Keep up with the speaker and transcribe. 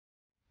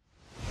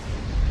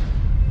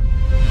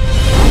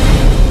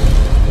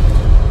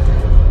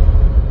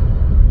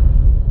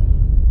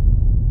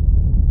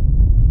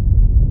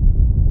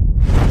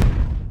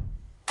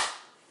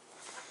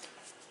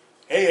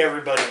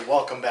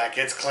welcome back.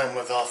 It's Clem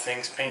with All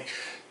Things Paint.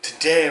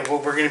 Today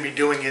what we're going to be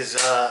doing is,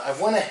 I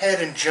went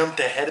ahead and jumped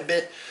ahead a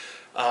bit.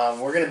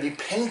 We're going to be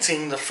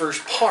painting the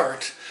first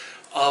part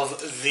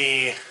of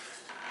the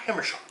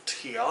Hammershot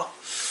here.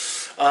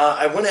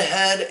 I went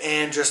ahead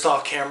and just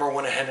off camera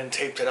went ahead and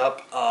taped it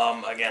up.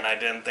 Again, I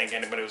didn't think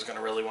anybody was going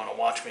to really want to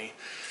watch me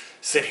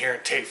sit here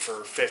and tape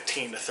for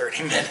 15 to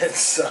 30 minutes,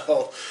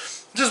 so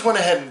just went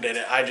ahead and did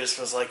it. I just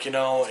was like, you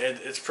know,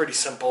 it's pretty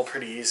simple,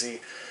 pretty easy.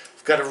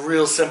 I've got a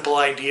real simple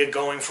idea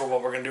going for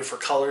what we're going to do for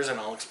colors, and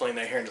I'll explain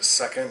that here in just a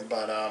second.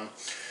 But,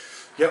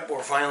 yep,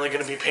 we're finally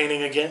going to be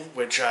painting again,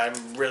 which I'm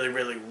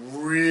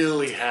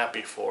really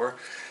happy for.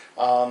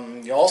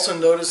 You'll also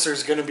notice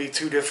there's going to be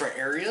two different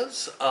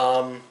areas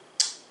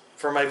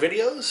for my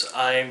videos.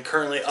 I'm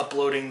currently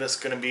uploading this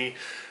going to be,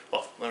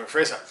 well, let me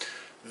rephrase that.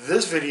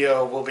 This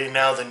video will be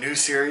now the new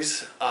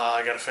series.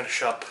 I got to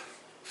finish up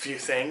a few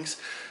things.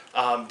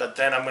 But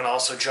then I'm going to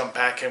also jump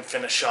back and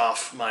finish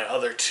off my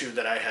other two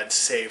that I had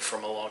saved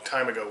from a long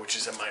time ago, which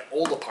is in my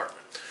old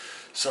apartment.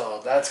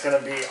 So that's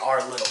going to be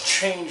our little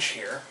change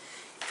here.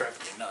 Driving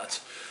me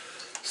nuts.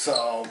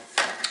 So,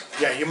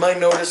 yeah, you might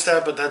notice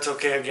that, but that's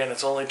okay. Again,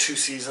 it's only 2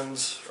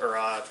 seasons, or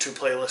 2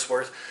 playlists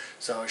worth,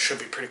 so it should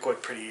be pretty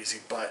quick, pretty easy.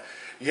 But,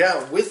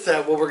 yeah, with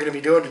that, what we're going to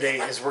be doing today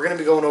is we're going to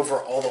be going over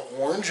all the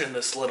orange and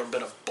this little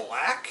bit of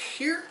black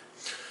here.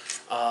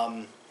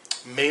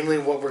 Mainly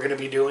what we're going to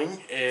be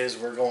doing is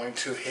we're going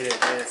to hit it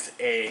with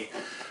a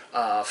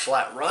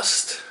flat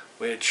rust,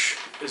 which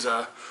is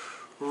a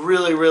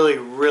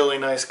really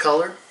nice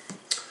color.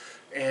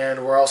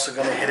 And we're also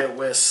going to hit it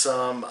with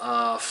some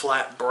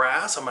flat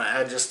brass. I'm going to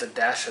add just a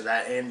dash of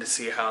that in to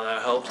see how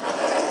that helps.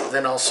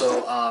 Then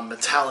also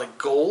metallic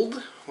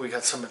gold. We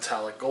got some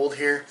metallic gold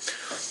here.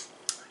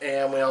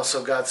 And we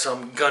also got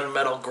some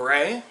gunmetal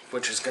gray,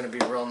 which is going to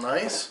be real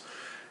nice.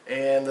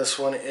 And this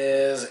one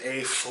is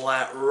a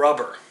flat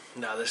rubber.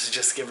 Now this is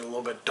just to give it a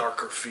little bit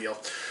darker feel.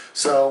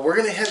 So we're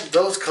going to hit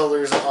those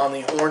colors on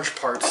the orange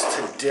parts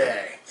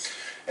today.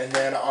 And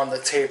then on the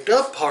taped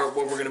up part,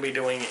 what we're going to be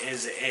doing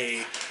is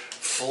a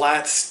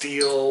flat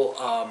steel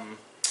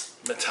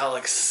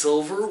metallic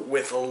silver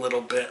with a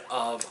little bit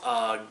of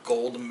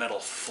gold metal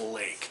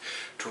flake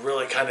to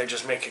really kind of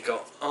just make it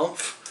go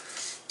oomph.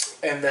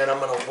 And then I'm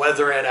going to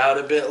weather it out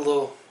a bit, a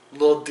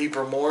little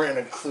deeper more, and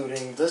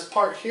including this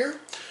part here,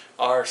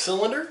 our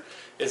cylinder,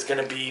 is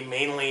going to be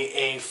mainly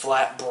a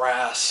flat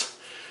brass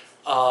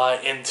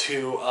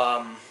into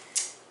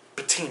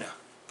patina.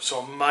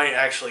 So it might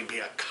actually be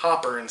a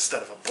copper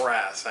instead of a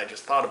brass. I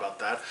just thought about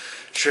that.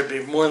 Should be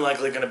more than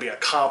likely going to be a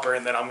copper,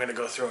 and then I'm going to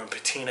go through and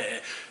patina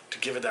it to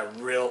give it that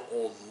real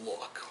old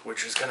look,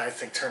 which is going to, I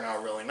think, turn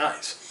out really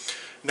nice.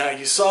 Now,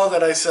 you saw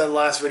that I said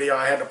last video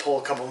I had to pull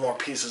a couple more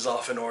pieces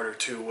off in order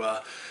to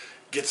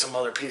get some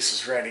other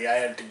pieces ready. I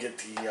had to get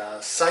the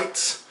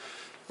sights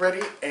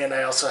ready, and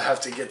I also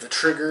have to get the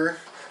trigger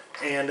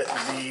and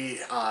the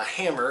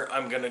hammer.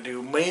 I'm going to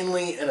do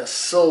mainly in a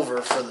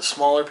silver for the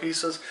smaller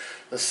pieces.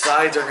 The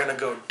sides are going to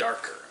go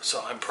darker,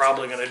 so I'm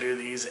probably going to do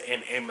these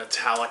in a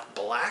metallic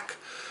black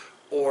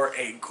or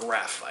a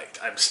graphite.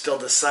 I'm still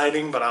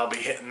deciding, but I'll be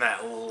hitting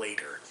that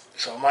later.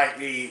 So it might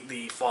be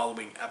the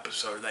following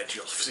episode that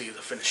you'll see the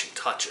finishing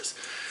touches.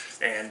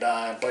 And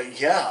but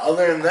yeah,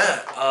 other than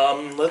that,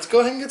 let's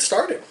go ahead and get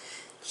started.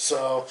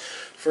 So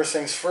first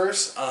things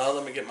first,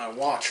 let me get my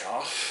watch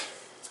off,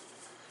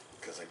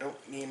 because I don't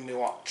need a new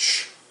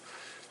watch,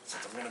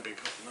 since I'm going to be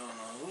putting on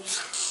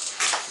those.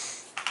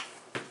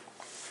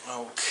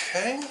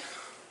 Okay. Do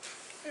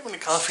you have any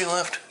coffee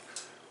left?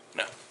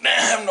 No. I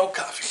have no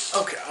coffee.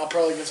 Okay, I'll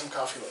probably get some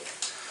coffee later.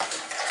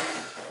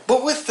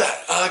 But with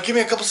that, give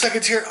me a couple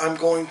seconds here. I'm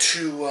going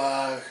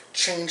to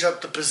change up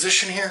the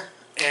position here,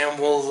 and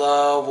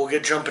we'll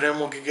get jumping in.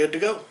 We'll get good to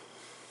go.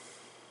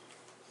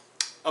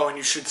 Oh, and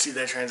you should see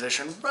that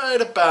transition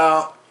right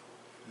about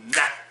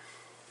now.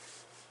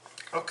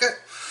 Okay,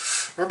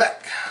 we're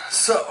back.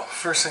 So,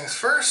 first things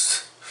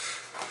first.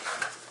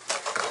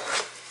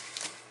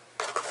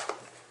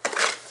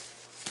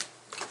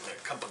 Get me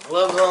a couple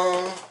gloves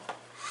on.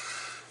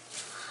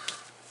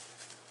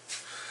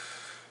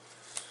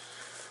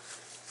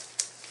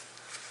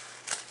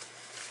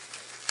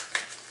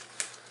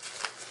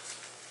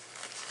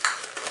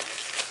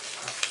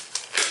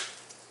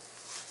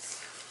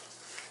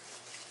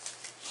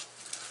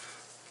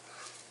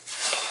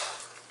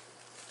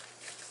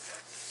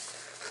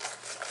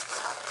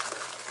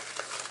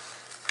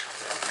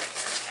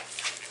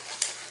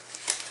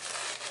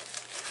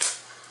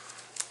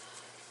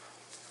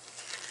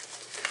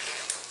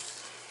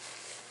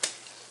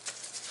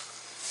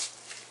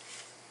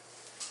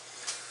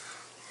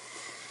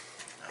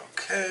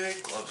 Okay,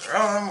 gloves are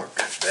on, we're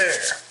good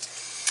there.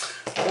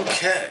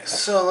 Okay,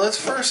 so let's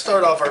first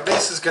start off. Our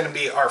base is going to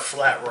be our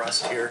flat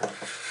rust here.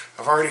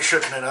 I've already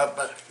shooken it up,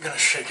 but I'm going to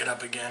shake it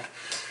up again.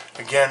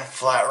 Again,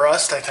 flat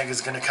rust I think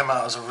is going to come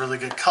out as a really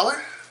good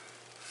color.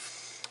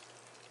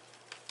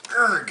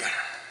 Erg.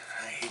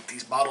 I hate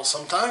these bottles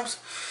sometimes.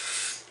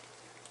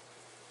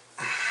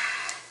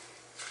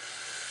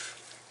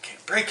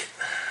 Can't break it.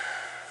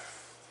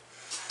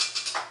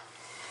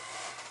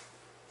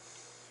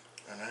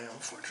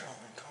 unfortunately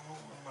don't know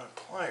where my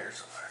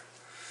pliers are.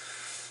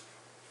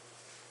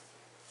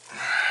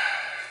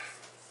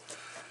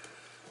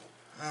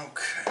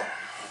 Okay.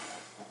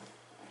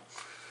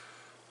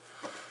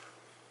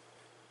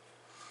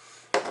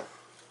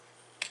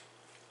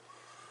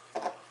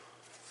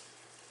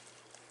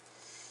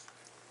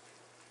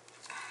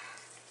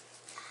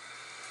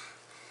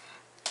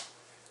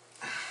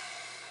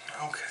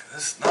 Okay,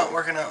 this is not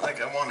working out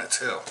like I want it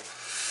to.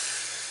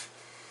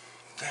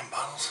 Damn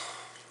bottles.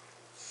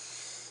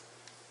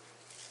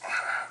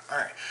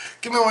 Alright,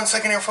 give me 1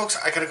 second here, folks.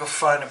 I gotta go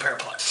find a pair of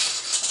pliers.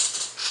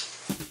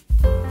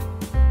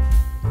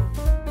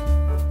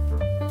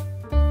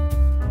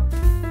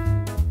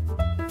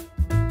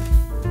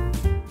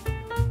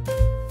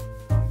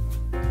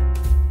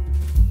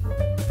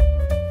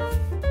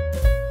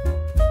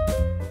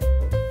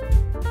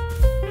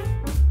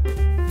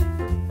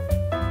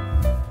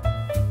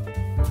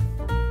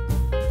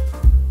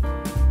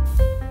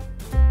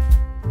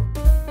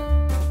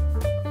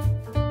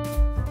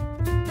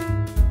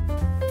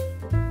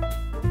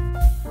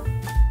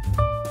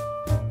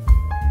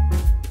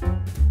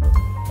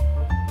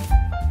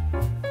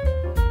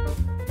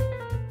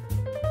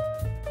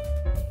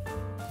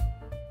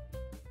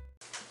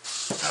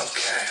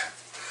 Okay,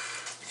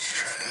 let's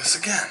try this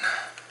again.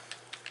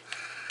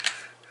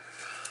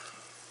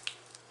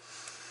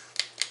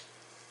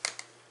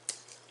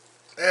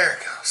 There it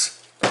goes.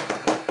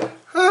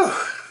 Whew.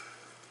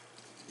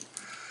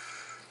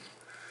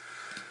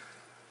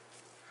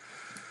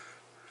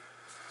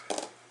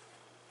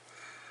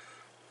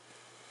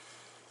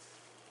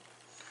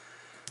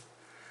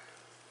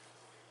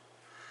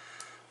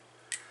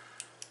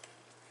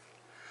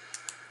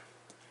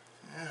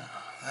 Yeah,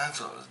 that's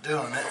what was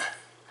doing it.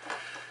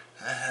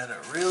 I had a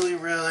really,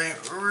 really,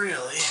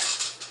 really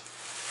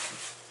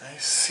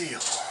nice seal.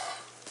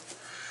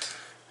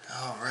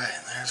 Alright,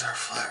 there's our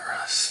flat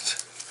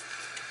rust.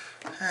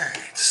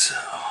 Alright, so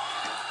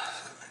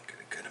get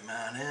a good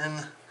amount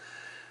in.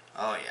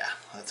 Oh yeah,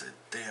 that's a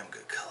damn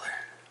good color.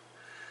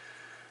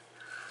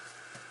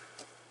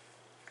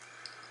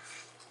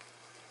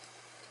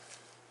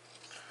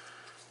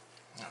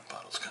 That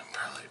bottle's gonna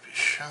probably be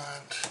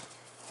shot.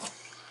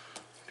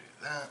 Do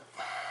that.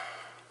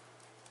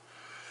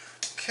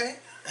 Okay,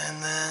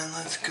 and then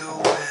let's go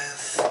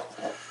with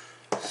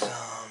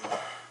some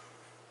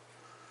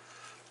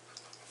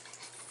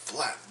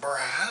flat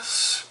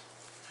brass.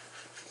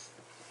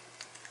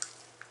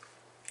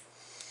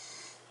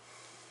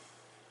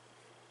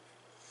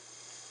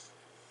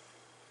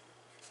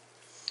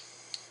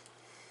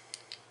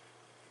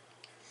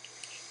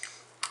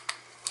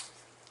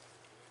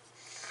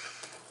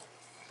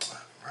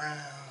 Flat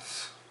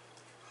brass.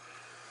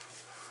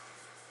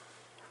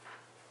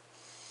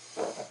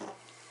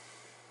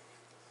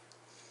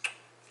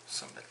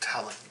 Some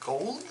metallic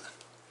gold.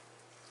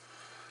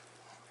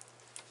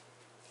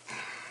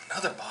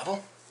 Another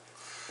bottle.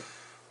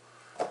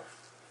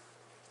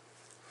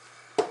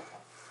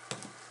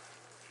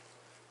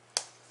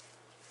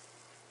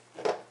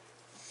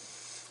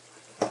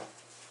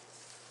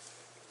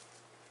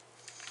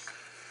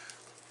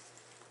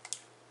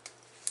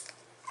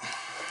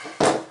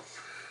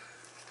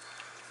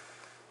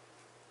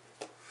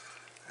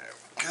 There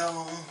we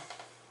go.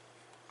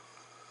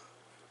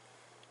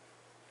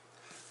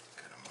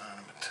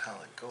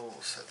 Metallic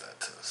gold, set that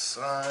to the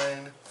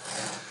side.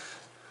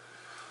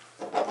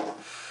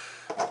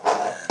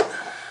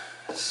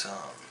 And some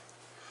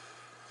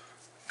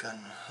gun.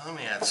 Let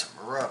me add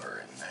some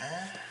rubber in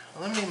there.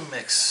 Let me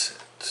mix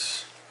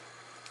it.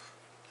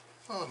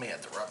 Well, let me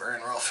add the rubber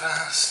in real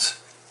fast.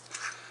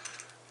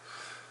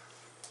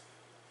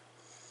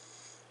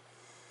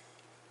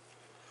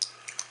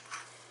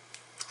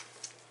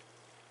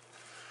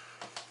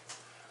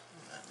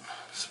 And then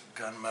some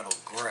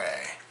gunmetal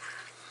gray.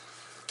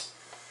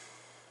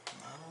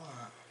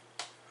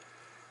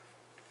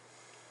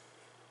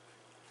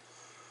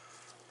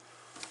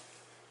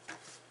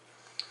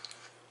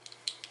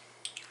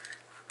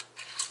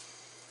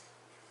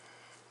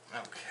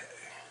 Okay.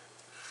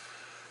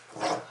 I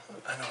know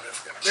what I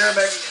forgot. Be right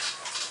back again.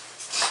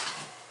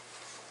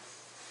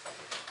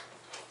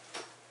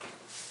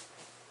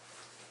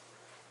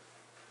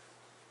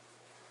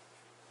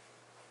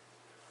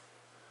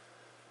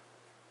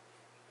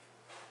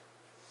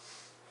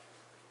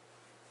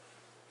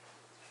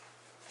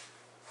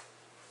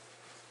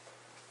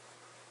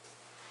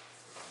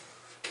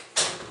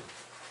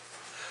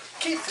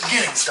 Keep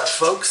forgetting stuff,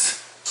 folks.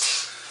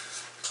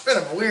 It's been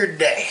a weird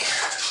day.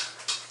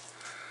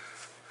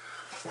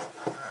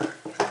 Alright.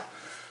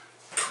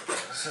 Put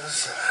this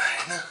aside.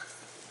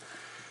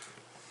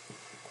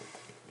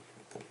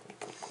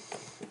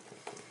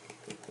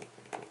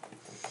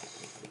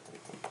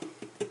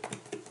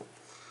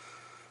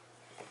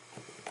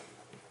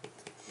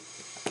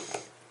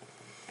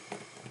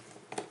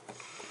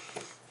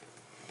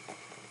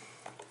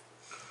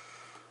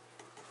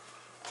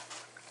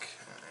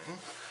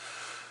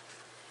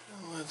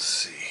 Let's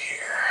see here.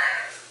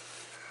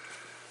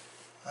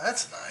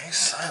 That's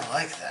nice. I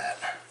like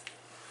that.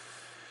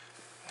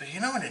 But you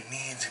know what it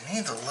needs? It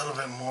needs a little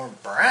bit more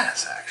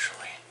brass,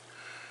 actually.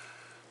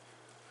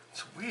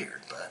 It's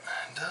weird, but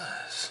it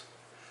does.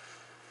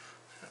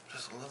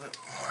 Just a little bit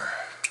more.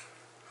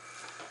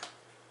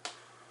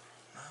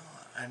 No,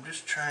 I'm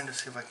just trying to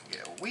see if I can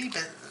get a wee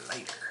bit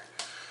lighter.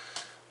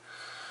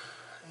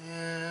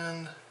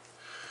 And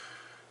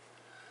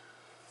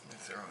let me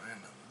throw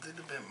in a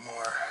little bit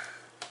more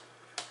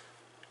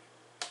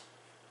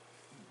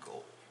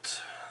gold.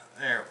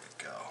 There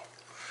we go.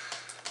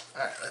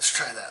 Alright, let's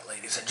try that,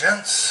 ladies and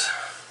gents.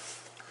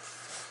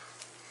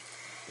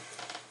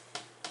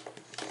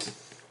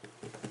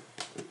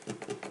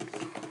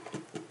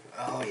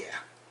 Oh yeah,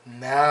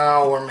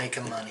 now we're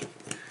making money.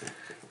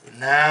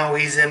 Now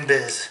he's in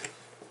biz.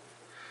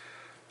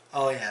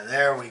 Oh yeah,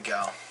 there we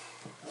go.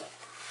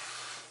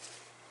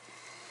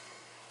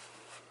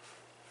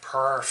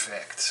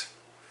 Perfect.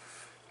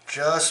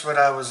 Just what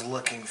I was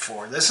looking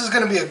for. This is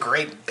going to be a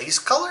great base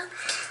color,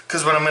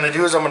 because what I'm going to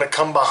do is I'm going to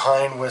come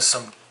behind with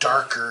some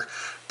darker,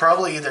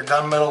 probably either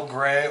gunmetal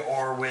gray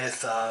or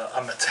with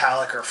a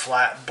metallic or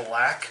flat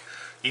black,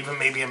 even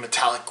maybe a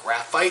metallic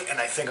graphite, and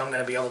I think I'm going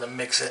to be able to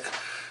mix it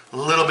a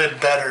little bit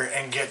better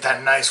and get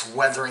that nice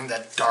weathering,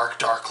 that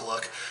dark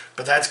look.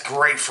 But that's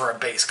great for a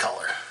base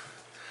color.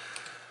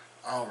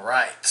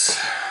 Alright.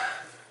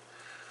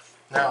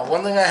 Now,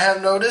 one thing I have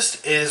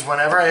noticed is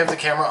whenever I have the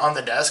camera on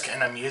the desk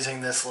and I'm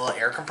using this little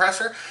air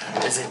compressor,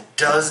 is it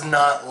does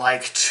not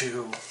like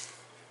to...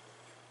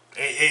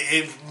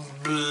 It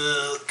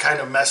kind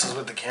of messes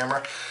with the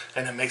camera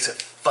and it makes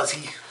it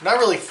fuzzy. Not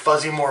really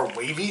fuzzy, more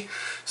wavy.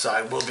 So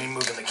I will be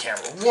moving the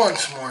camera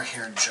once more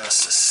here in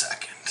just a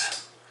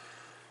second.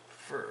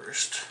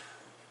 First,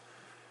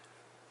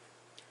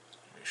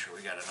 make sure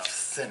we got enough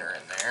thinner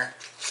in there.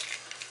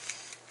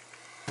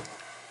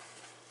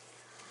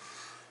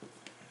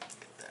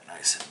 Get that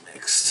nice and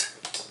mixed.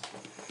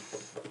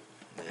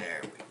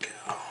 There we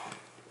go.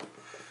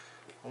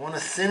 I want to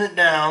thin it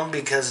down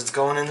because it's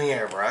going in the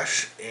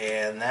airbrush,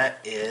 and that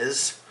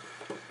is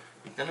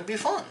going to be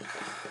fun.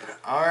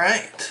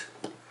 Alright.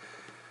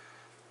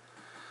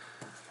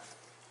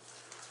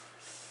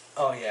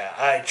 Oh yeah,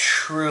 I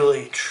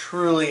truly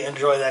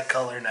enjoy that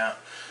color now.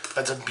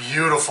 That's a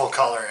beautiful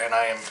color and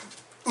I am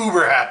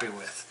uber happy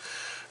with.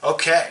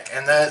 Okay,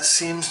 and that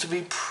seems to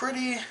be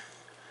pretty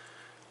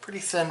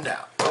thinned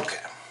out.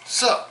 Okay,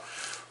 so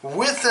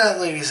with that,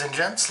 ladies and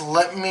gents,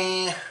 let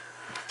me set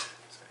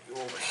you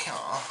over here.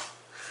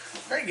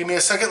 Alright, give me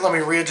a second, let me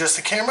readjust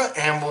the camera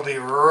and we'll be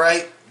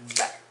right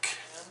back.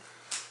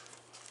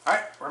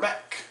 Alright, we're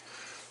back.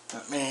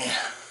 Let me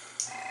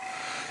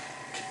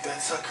get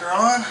that sucker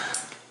on.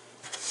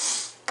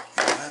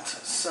 That to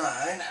the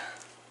side.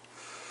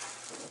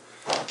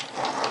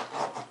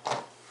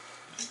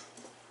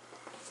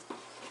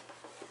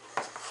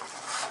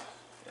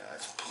 Yeah,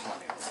 that's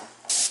plenty of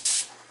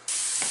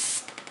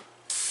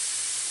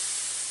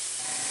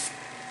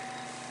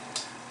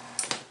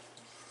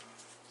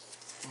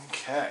room.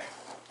 Okay.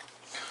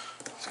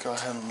 Let's go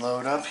ahead and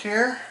load up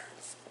here.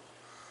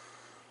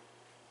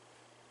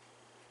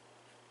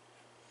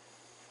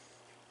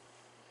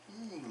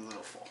 A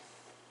little full.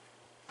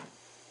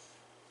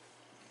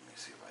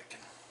 See if I can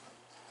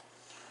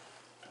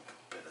dump a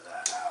bit of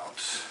that out.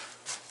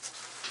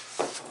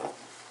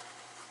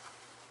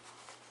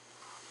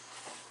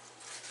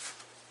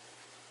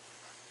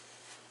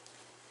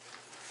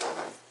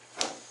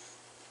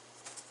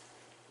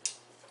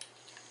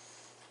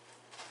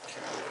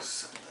 Okay, I'll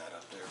set that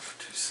up there for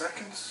 2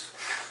 seconds.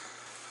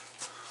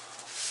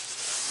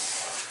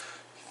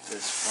 Get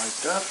this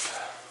wiped up.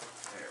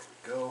 There we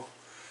go.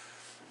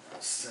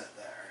 I'll set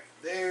that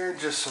right there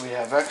just so we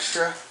have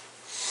extra.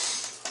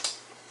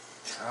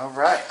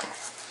 Alright,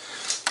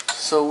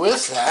 so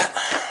with that,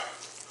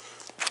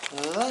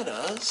 let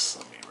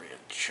me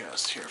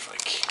readjust here if I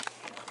can.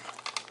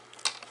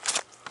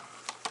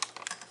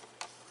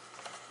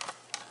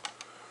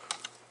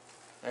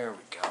 There we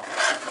go.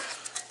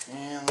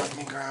 And let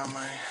me grab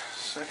my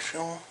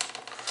sectional.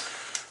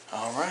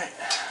 Alright,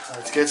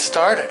 let's get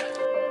started.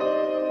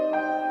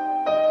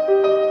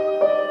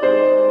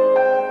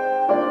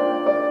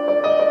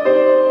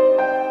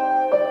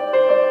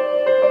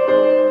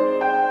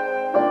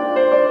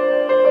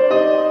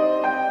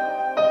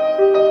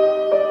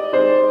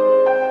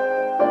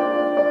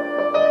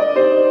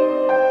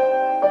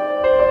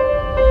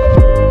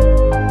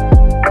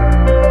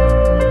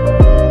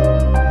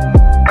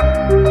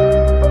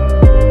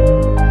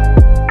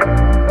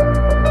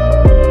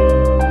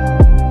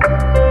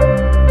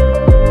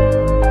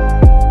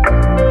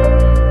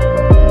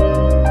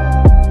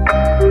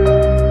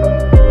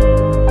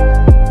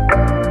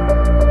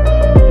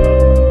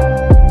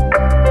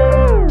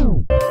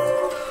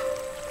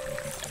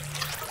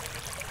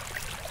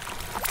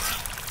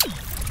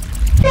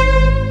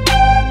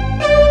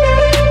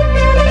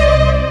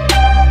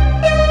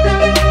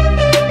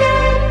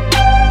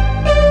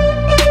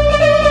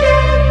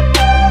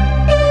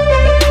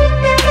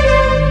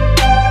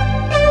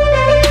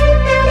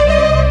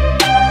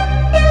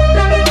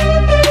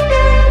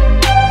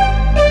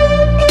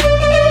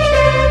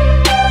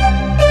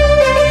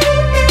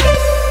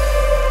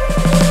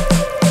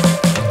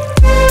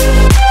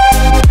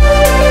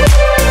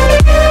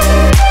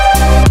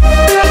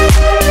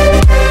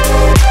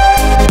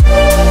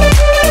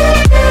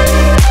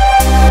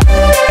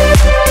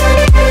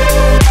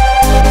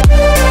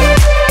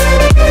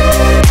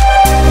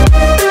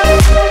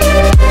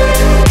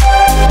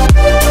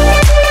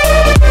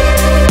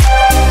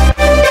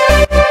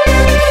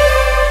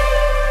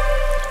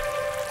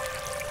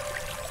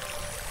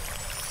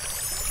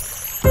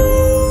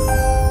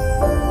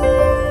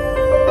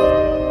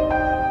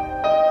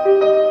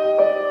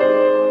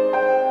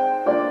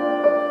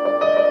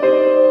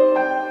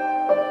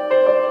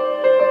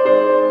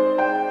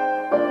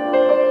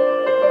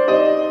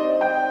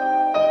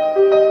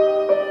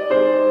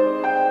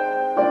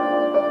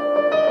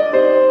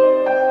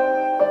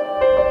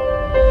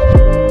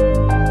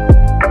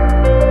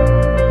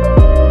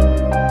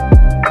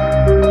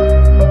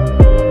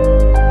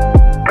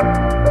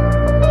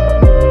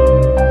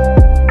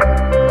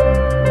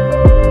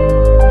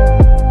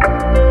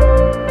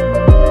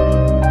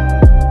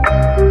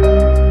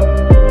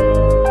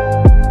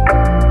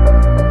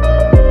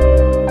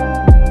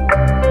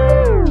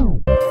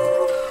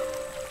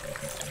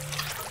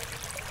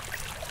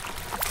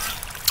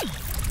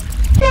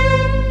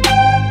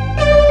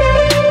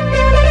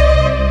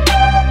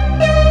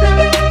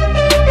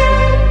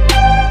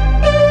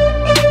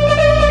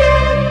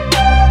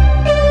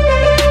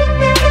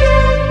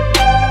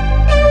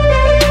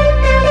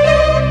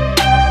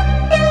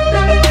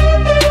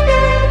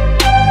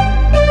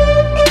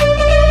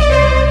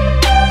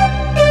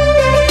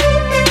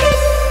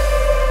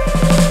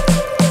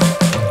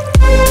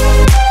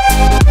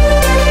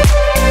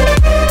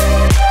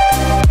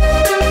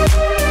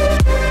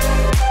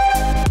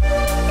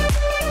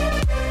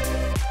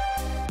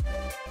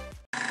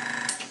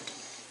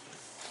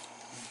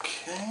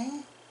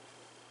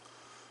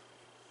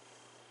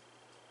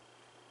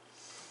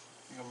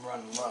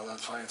 Well,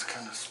 that's why it's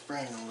kind of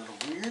spraying a little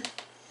weird.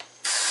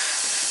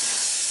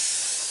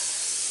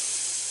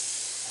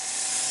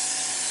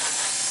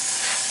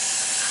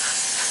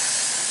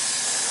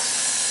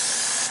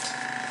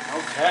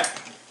 Okay.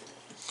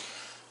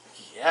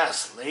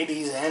 Yes,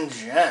 ladies and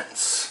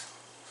gents.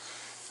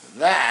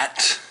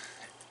 That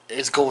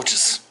is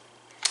gorgeous.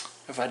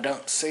 If I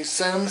don't say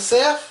so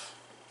myself.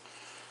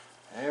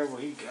 There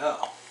we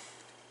go.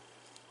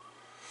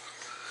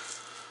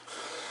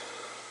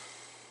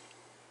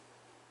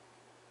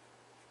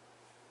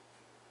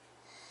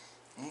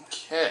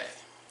 Okay.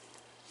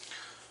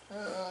 I'm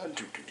gonna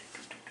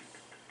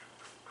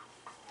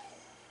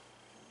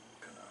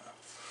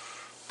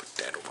put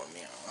that over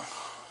now.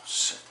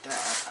 Set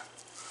that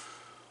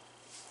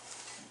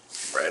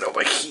right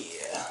over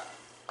here.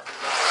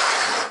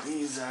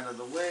 These out of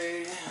the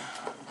way.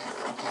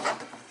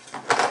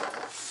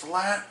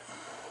 Flat.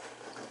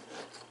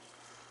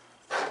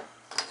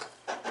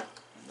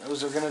 And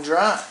those are gonna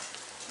dry.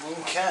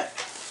 Okay.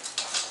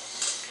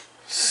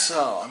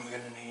 So I'm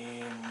gonna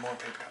need more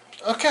paper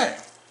towels. Okay.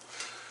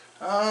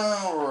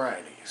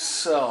 Alrighty.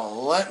 So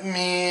let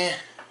me.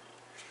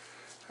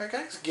 Alright,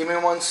 guys, give me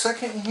 1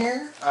 second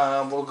here.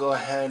 We'll go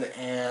ahead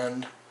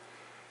and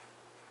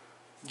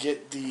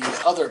get the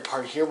other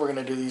part here. We're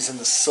gonna do these in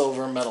the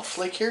silver metal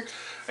flake here.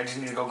 I just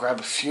need to go grab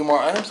a few more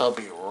items. I'll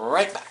be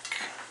right back.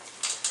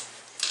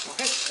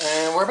 Okay,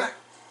 and we're back.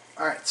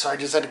 Alright, so I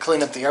just had to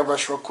clean up the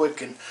airbrush real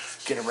quick and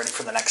get it ready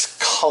for the next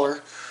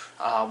color.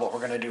 What we're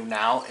going to do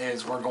now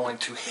is we're going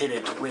to hit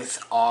it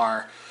with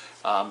our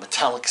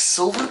metallic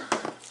silver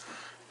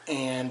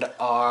and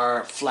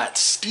our flat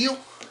steel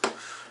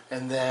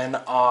and then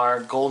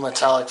our gold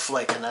metallic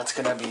flake, and that's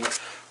going to be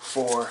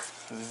for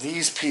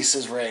these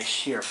pieces right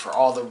here, for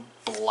all the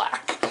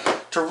black,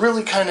 to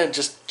really kind of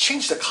just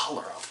change the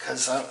color up,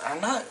 because I'm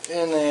not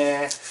in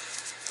a...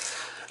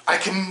 I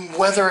can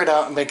weather it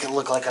out and make it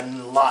look like a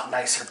lot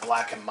nicer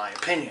black in my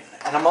opinion.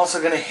 And I'm also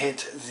going to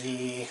hit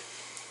the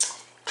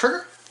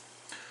trigger.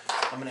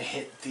 I'm going to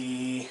hit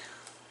the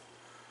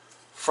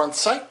front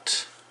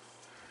sight.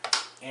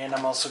 And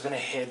I'm also going to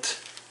hit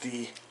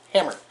the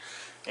hammer.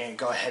 And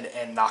go ahead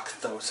and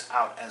knock those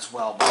out as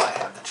well while I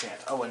have the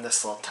chance. Oh, and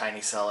this little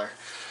tiny fella.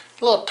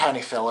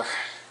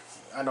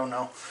 I don't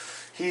know.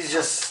 He's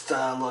just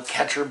a little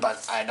catcher,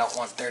 but I don't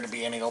want there to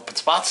be any open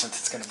spots since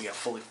it's going to be a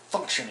fully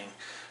functioning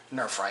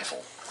Nerf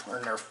rifle,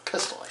 or Nerf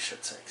pistol, I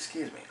should say.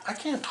 Excuse me. I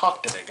can't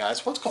talk today,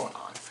 guys. What's going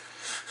on?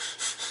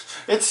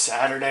 It's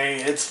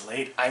Saturday. It's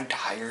late. I'm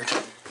tired.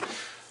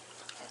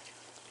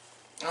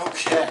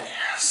 Okay.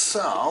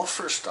 So,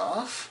 first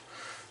off,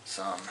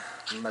 some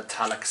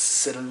metallic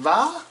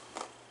silver.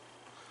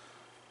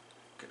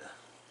 Get a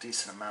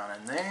decent amount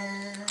in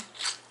there.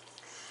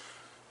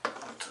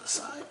 Put to the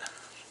side.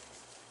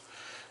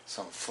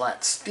 Some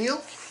flat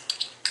steel.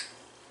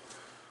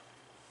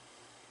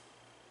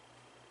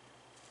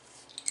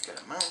 Good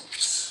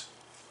amounts.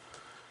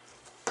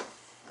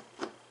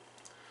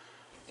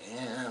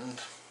 And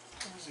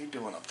what is he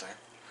doing up there?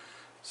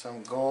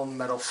 Some gold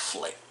metal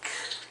flake.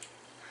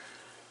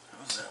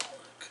 How does that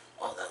look?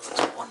 Oh, that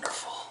looks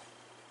wonderful.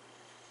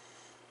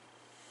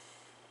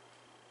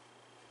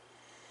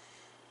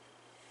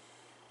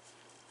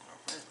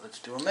 Alright, let's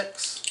do a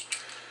mix.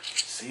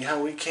 See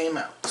how we came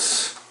out.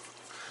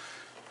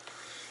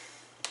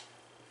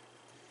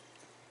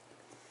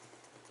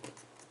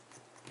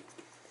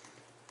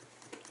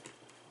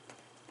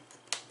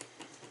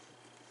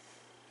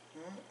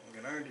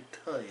 I can already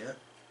tell you,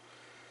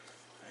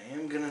 I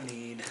am going to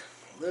need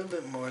a little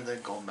bit more of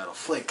that gold metal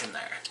flake in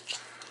there.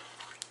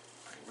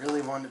 I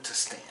really want it to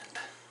stand.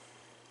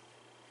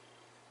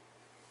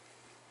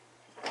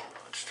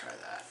 Let's try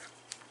that.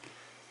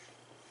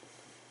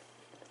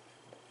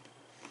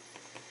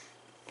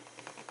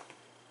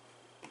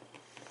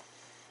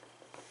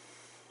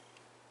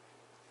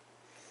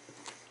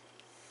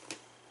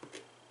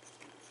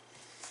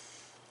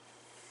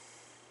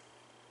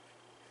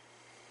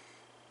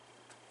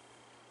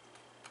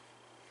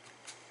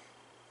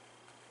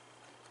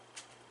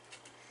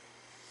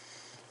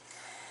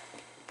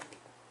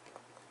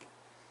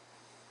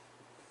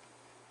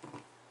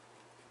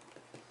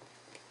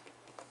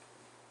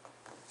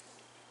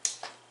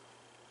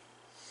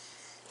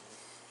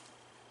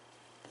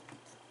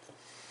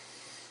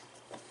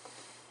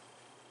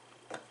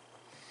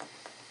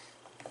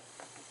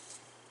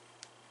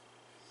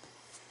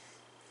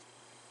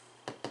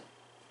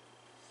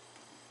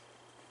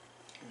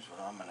 Here's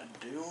what I'm going to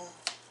do.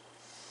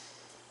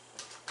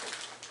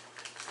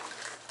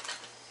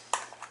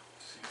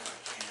 See if I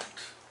can't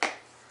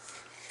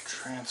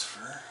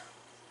transfer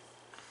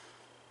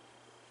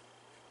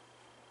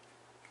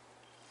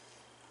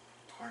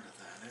part of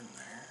that in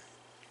there.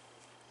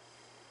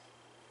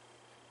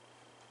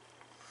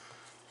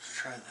 Let's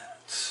try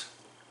that.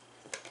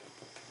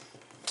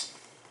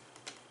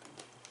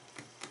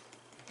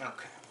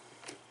 Okay.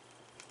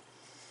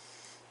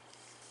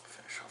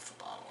 Finish off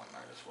the bottle in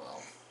there as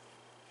well.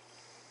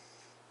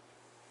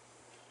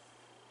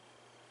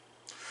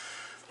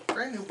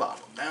 Brand new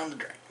bottle down the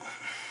drain.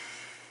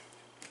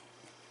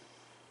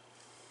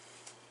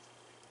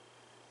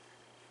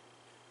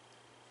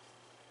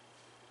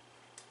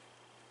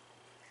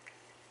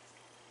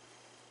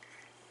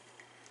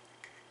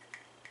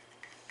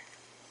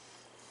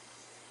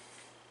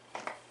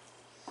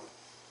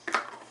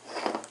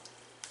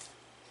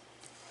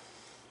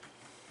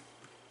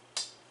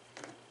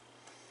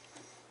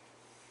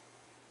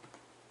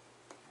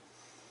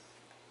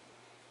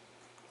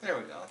 There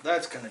we go.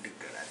 That's going to do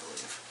good, I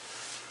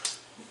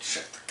believe. Let me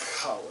check the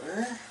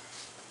color.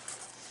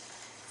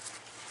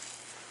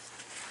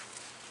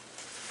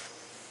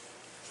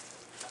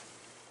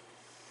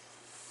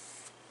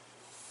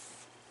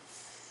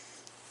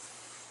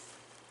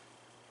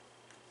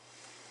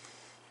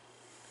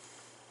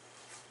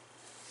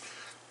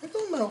 The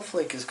little metal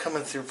flake is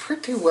coming through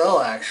pretty well,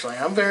 actually.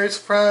 I'm very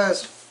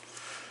surprised.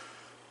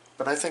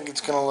 But I think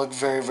it's going to look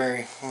very,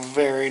 very,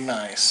 very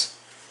nice.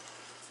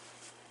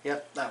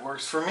 Yep, that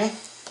works for me.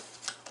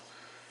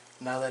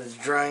 Now that it's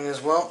drying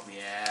as well,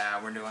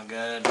 yeah, we're doing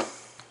good.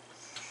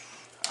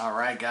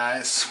 Alright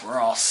guys, we're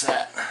all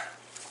set.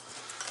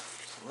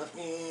 So let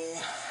me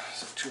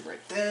set you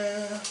right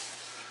there.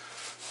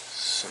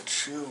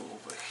 Set you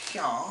over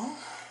here.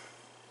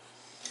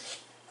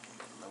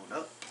 Load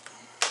up.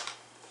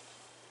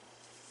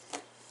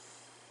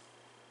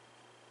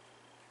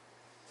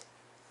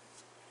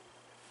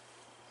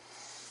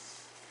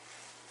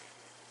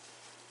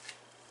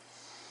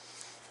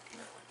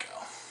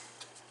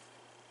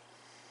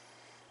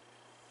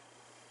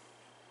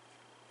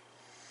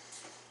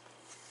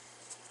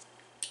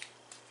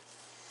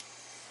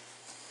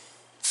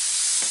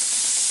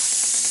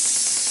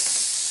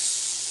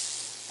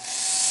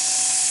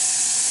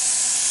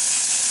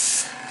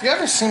 If you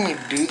ever see me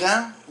do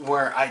that,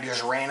 where I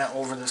just ran it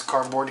over this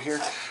cardboard here,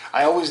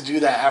 I always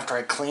do that after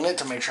I clean it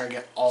to make sure I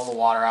get all the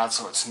water out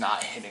so it's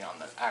not hitting on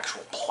the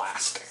actual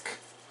plastic.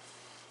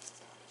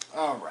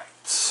 Alright.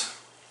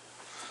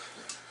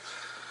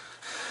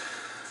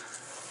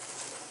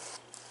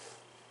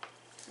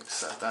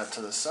 Set that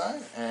to the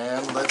side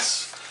and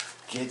let's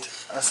get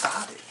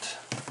started.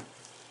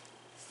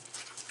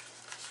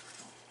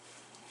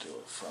 Do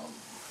it from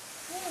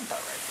about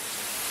right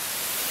here.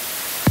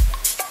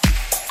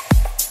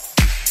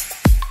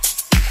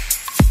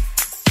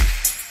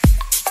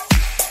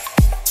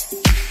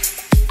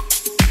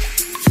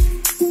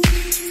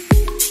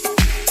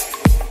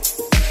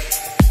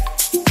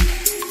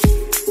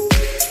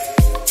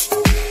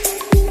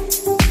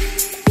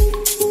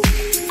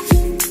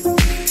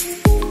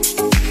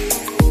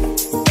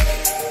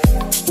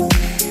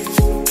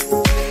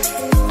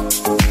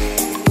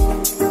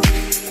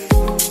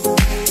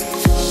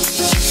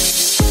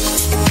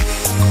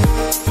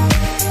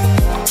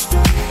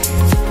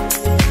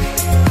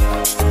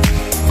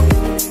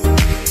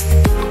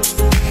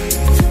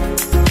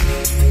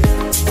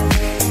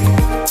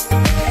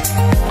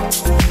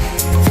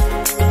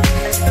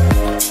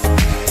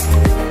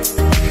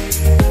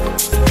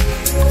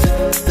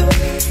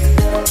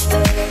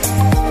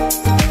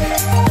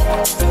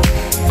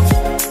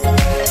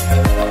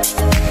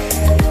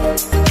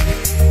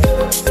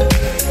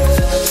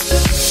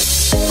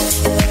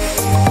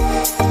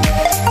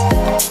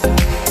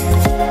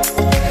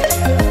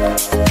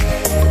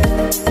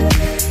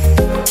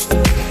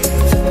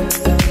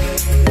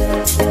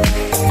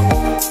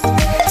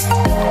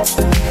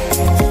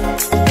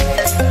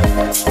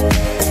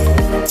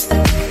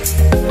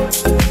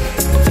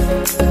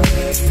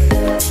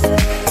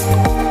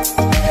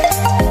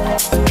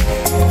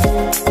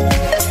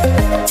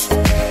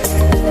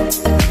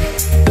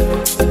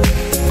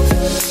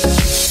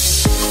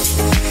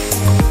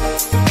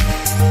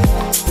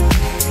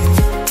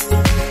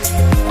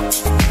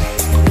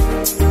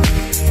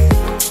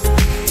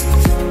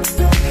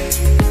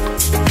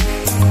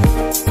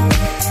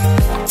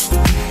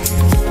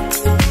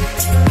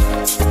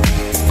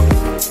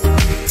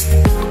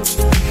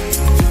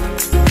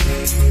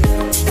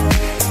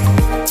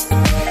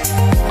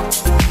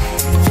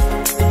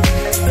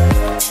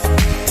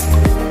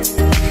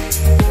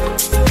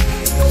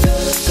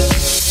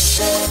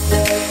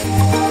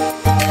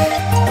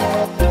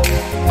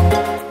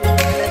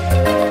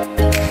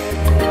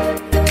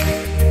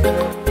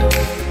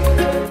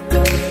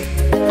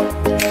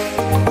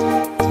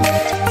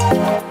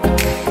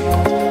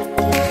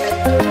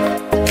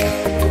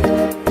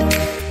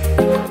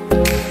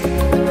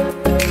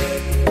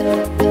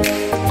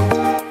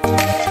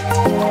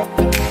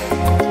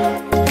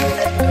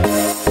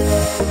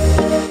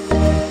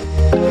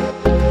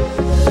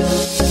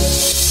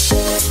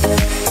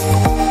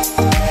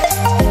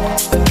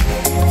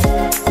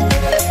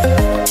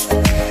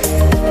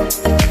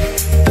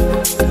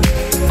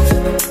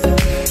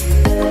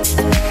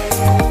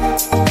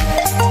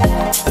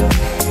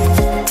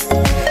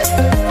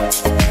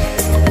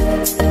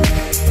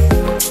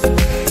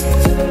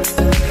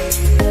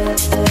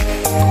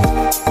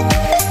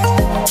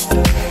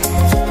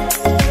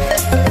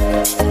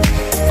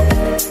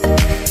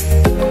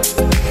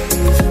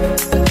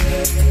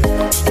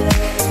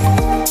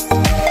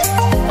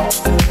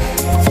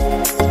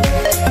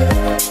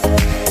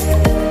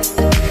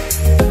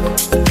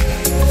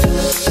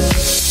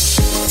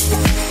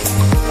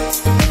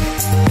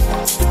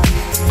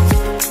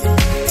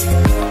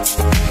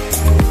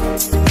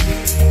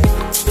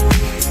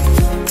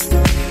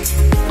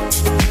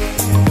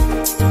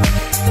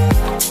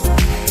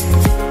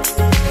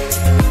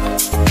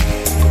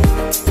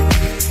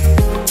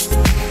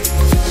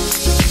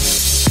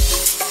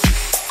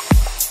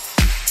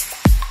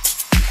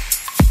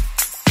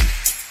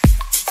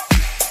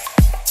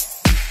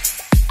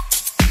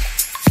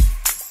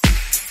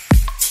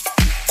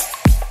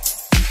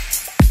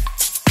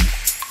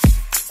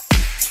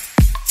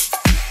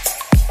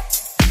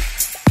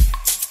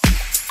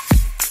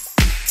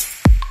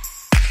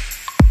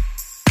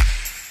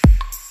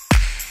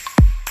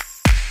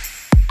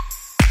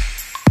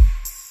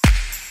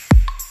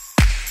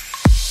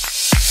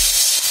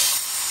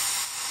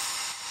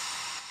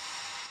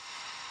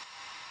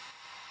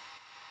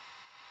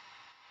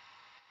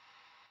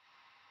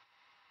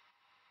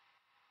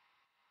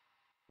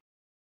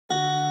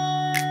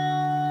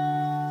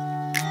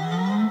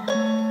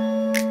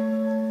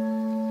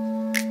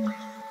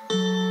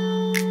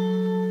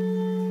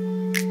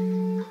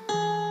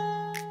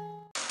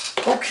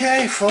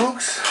 Okay,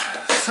 folks,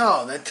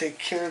 so that takes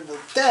care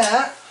of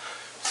that.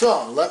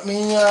 So let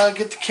me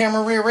get the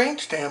camera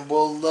rearranged, and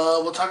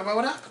we'll talk about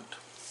what happened.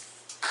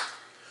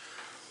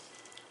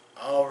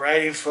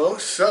 Alrighty,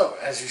 folks. So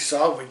as you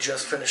saw, we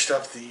just finished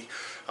up the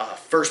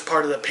first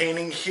part of the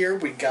painting here.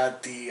 We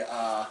got the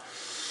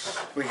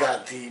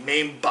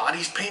main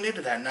bodies painted.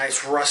 That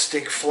nice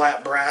rustic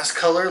flat brass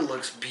color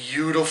looks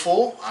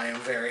beautiful. I am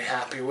very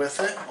happy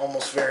with it.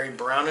 Almost very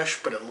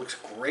brownish, but it looks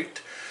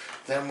great.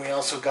 Then we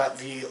also got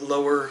the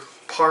lower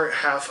part,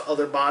 half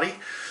other body,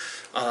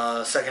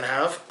 second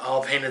half,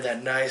 all painted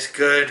that nice,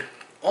 good,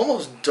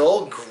 almost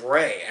dull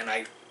gray, and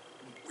I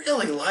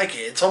really like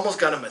it. It's almost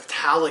got a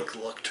metallic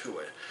look to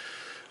it,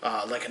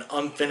 like an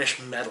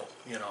unfinished metal,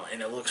 you know,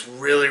 and it looks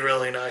really,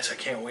 really nice. I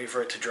can't wait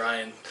for it to dry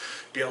and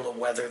be able to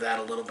weather that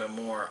a little bit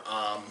more.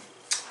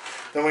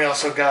 Then we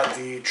also got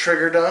the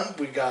trigger done,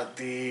 we got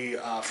the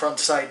front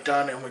sight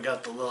done, and we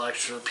got the little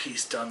extra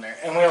piece done there.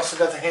 And we also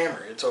got the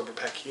hammer. It's over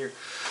back here.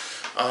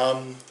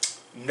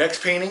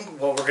 Next painting,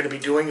 what we're going to be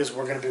doing is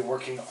we're going to be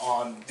working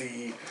on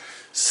the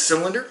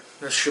cylinder.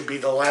 This should be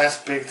the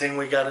last big thing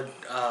we got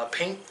to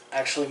paint.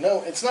 Actually,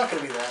 no, it's not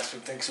going to be the last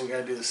big thing, so we got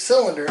to do the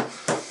cylinder.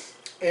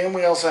 And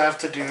we also have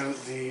to do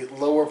the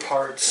lower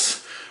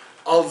parts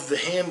of the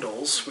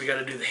handles. We got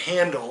to do the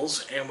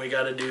handles, and we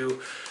got to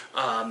do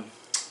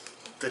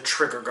the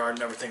trigger guard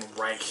and everything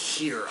right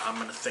here. I'm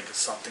going to think of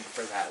something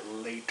for that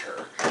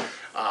later.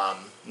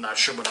 Not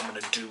sure what I'm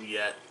going to do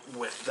yet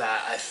with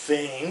that. I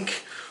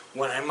think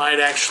what I might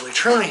actually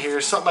try here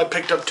is something I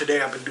picked up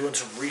today. I've been doing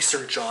some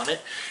research on it,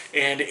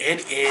 and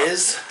it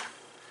is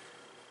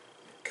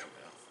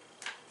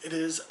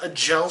a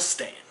gel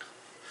stain.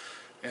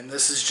 And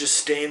this is just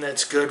stain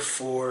that's good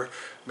for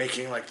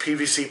making like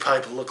PVC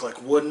pipe look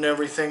like wood and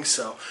everything.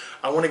 So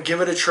I want to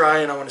give it a try,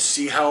 and I want to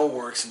see how it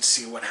works and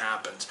see what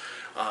happens,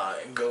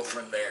 and go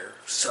from there.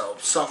 So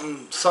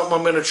something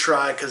I'm going to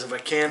try, because if I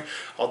can,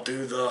 I'll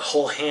do the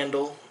whole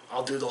handle,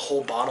 I'll do the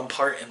whole bottom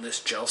part in this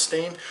gel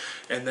stain,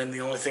 and then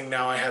the only thing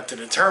now I have to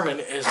determine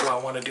is, do I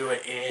want to do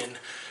it in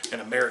an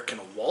American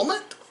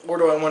walnut, or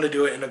do I want to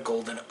do it in a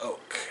golden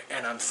oak?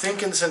 And I'm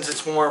thinking, since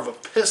it's more of a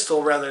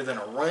pistol rather than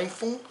a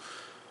rifle,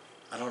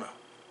 I don't know.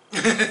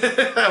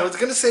 I was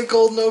going to say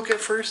golden oak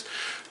at first,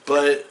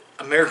 but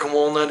American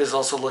walnut is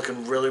also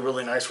looking really,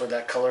 really nice with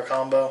that color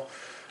combo.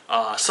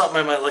 Something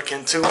I might look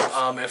into.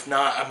 If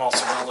not, I'm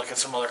also going to look at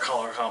some other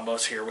color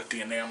combos here with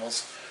the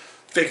enamels.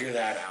 Figure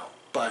that out.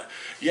 But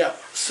yeah,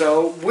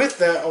 so with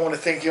that, I want to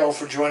thank you all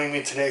for joining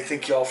me today.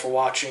 Thank you all for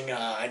watching.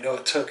 I know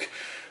it took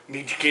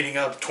me getting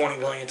up 20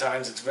 million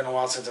times. It's been a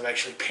while since I've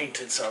actually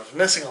painted, so I was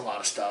missing a lot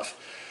of stuff.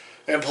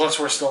 And plus,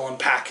 we're still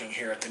unpacking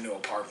here at the new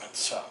apartment.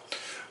 So,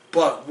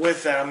 but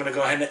with that, I'm going to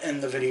go ahead and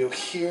end the video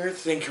here.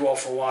 Thank you all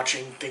for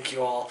watching. Thank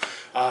you all.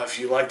 If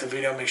you liked the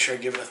video, make sure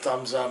you give it a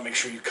thumbs up. Make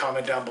sure you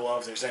comment down below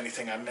if there's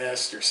anything I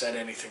missed or said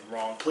anything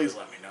wrong. Please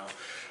let me know.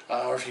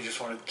 Or if you just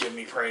want to give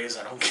me praise,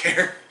 I don't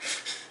care.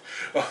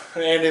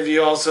 And if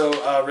you also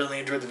really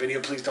enjoyed the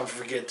video, please don't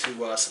forget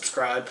to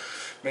subscribe.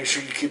 Make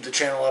sure you keep the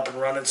channel up and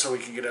running so we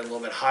can get it a little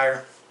bit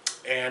higher.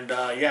 And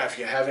yeah, if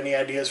you have any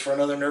ideas for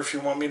another Nerf you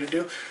want me to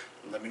do,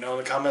 let me know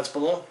in the comments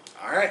below.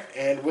 Alright,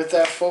 and with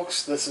that,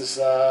 folks, this is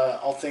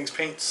All Things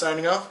Paint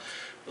signing off.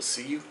 We'll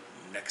see you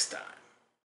next time.